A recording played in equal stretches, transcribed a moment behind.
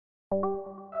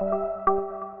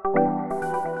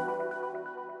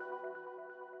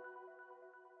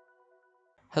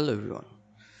Hello everyone,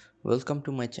 welcome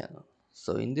to my channel.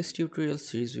 So in this tutorial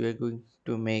series we are going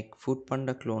to make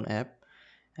Foodpanda clone app,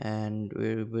 and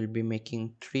we will be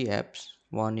making three apps.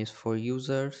 One is for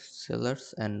users,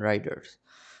 sellers and riders.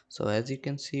 So as you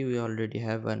can see, we already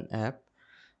have an app,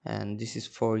 and this is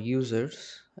for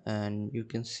users, and you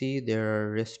can see there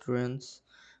are restaurants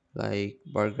like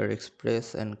Burger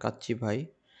Express and Kachi Bhai,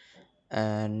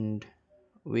 and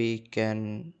we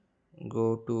can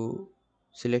go to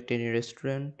select any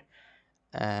restaurant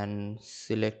and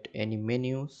select any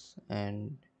menus,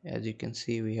 and as you can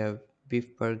see we have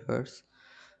beef burgers,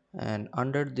 and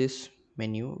under this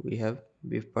menu we have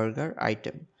beef burger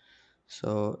item.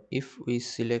 So if we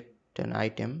select an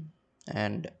item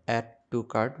and add to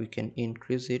cart, we can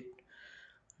increase it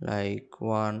like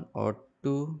one or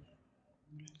two.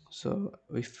 So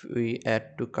if we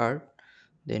add to cart,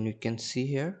 then we can see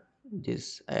here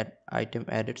this item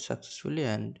added successfully,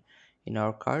 and in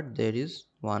our cart there is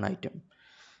one item.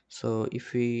 So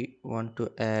if we want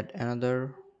to add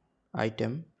another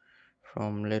item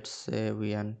from, let's say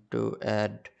we want to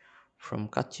add from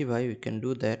Kachi Bhai, we can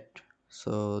do that.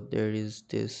 So there is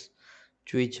this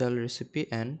chui jhal recipe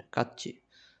and kachi.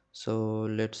 So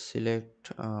let's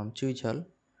select chui jhal,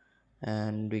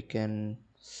 and we can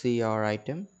see our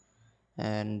item,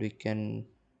 and we can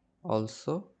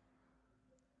also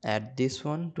add this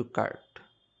one to cart.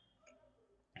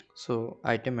 So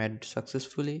item added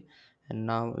successfully, and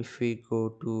now if we go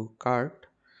to cart,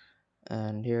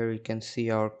 and here we can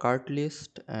see our cart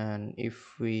list, and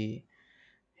if we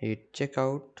hit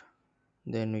checkout,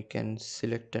 then we can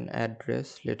select an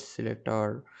address. Let's select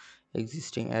our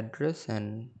existing address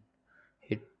and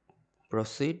hit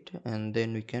proceed, and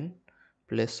then we can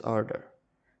place order,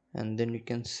 and then we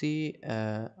can see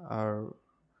our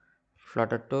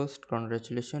Flutter toast,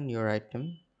 congratulations, your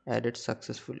item added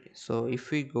successfully. So if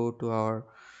we go to our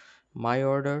my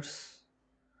orders,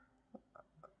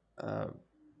 uh,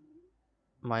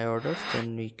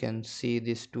 then we can see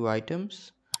these two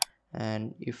items,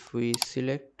 and if we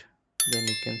select, then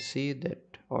we can see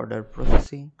that order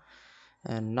processing.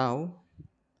 And now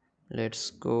let's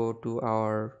go to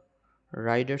our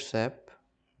riders app,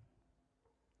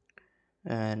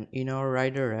 and in our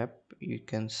rider app you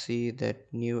can see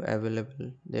that new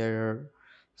available, there are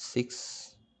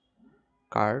 6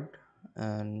 card,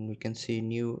 and we can see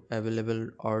new available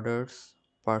orders,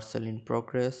 parcel in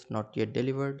progress, not yet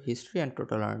delivered, history and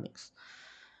total earnings.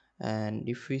 And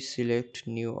if we select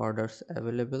new orders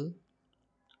available,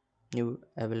 new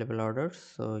available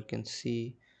orders, so you can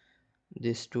see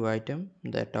these two items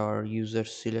that our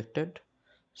users selected.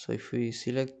 So if we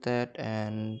select that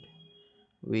and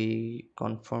we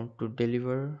confirm to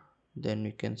deliver, then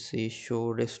we can see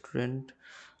show restaurant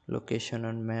location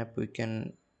on map. We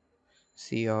can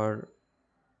see our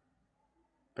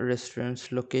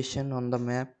restaurant's location on the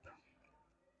map.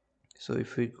 So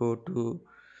if we go to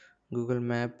Google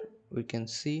Map, we can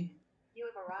see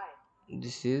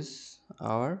this is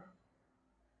our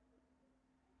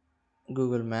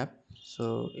Google Map.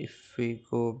 So if we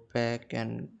go back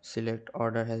and select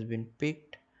order has been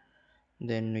picked,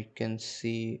 then we can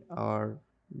see our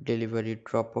delivery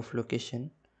drop off location.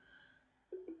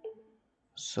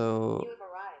 So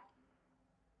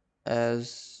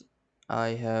as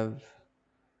I have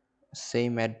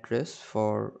same address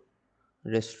for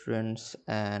restaurants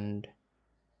and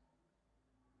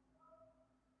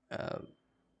uh,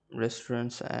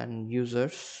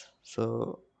 users,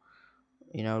 so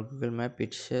in our Google Map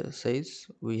it says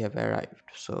we have arrived,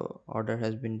 so order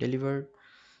has been delivered.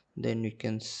 Then we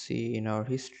can see in our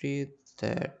history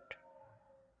that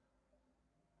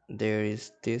there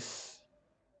is this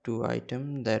two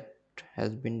item that has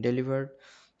been delivered.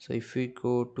 So if we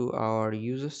go to our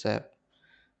users app,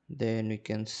 then we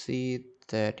can see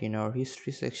that in our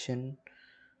history section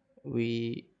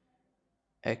we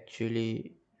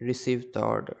actually received the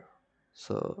order.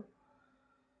 So,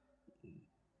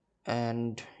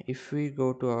 and if we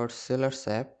go to our sellers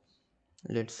app,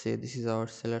 let's say this is our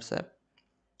sellers app,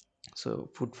 so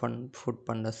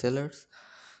Foodpanda sellers.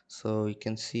 So we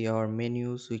can see our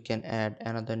menus, we can add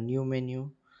another new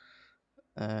menu.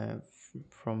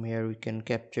 From here we can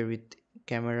capture with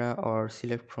camera or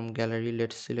select from gallery.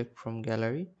 Let's select from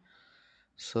gallery.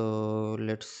 So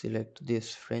let's select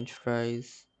this french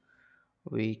fries.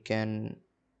 We can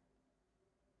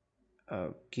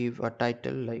give a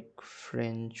title like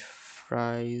french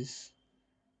fries,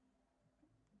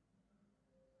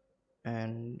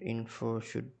 and info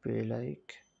should be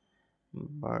like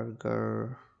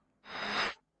burger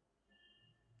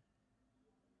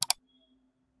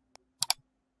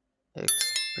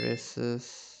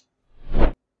presses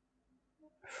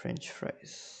French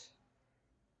fries.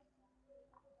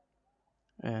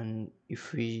 And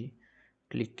if we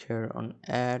click here on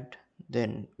add,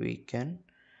 then we can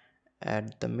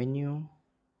add the menu,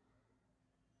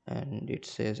 and it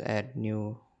says add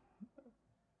new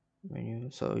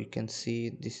menu. So you can see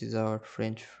this is our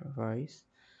French fries.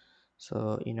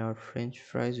 So in our French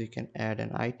fries we can add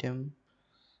an item,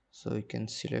 so we can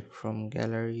select from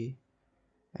gallery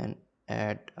and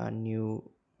add a new,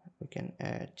 we can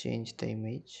change the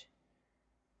image.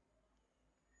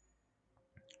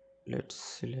 Let's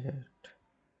select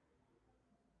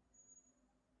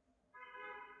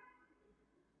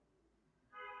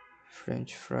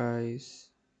French fries.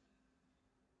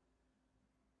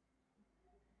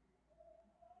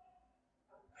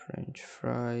 French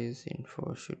fries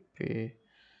info should be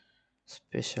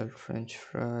special French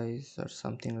fries or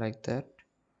something like that.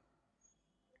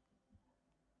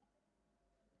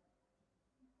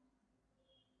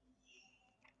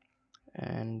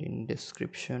 And in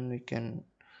description we can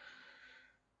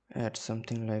add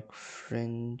something like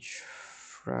French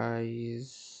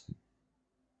fries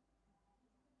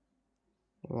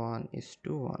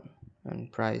 1:1,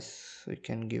 and price we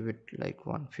can give it like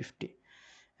 150.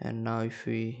 And now if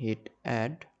we hit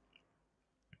add,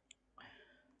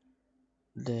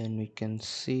 then we can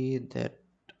see that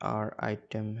our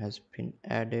item has been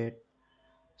added.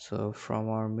 So from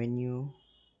our menu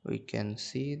we can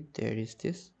see there is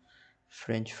this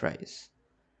French fries,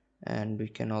 and we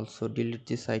can also delete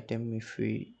this item if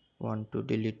we want to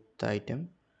delete the item.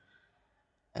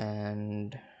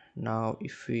 And now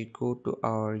if we go to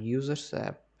our users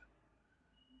app,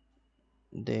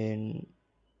 then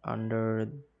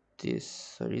under this,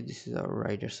 sorry, this is our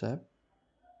riders app.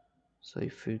 So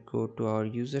if we go to our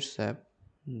users app,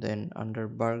 then under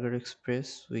Burger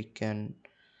Express we can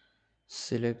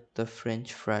select the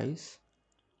French fries.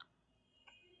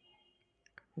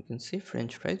 You can see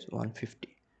French fries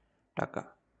 150 taka.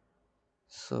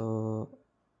 So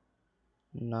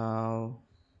now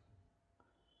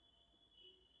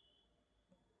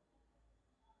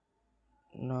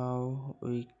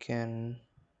we can,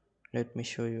 let me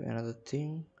show you another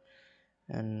thing.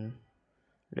 And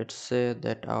let's say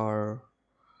that our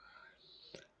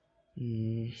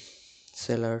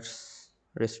seller's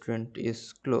restaurant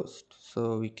is closed,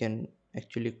 so we can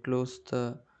actually close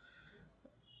the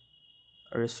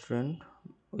restaurant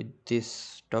with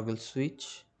this toggle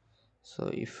switch. So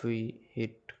if we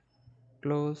hit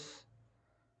close,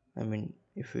 I mean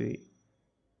if we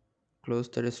close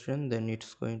the restaurant, then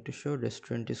it's going to show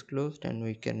restaurant is closed and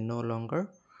we can no longer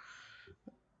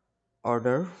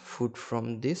order food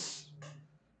from this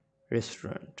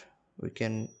restaurant. We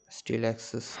can still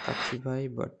access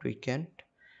Katsibhai, but we can't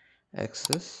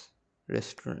access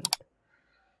restaurant.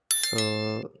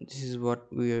 So this is what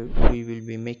we will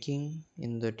be making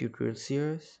in the tutorial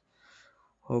series.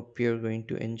 Hope you're going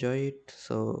to enjoy it,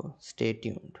 so stay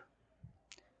tuned.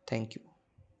 Thank you.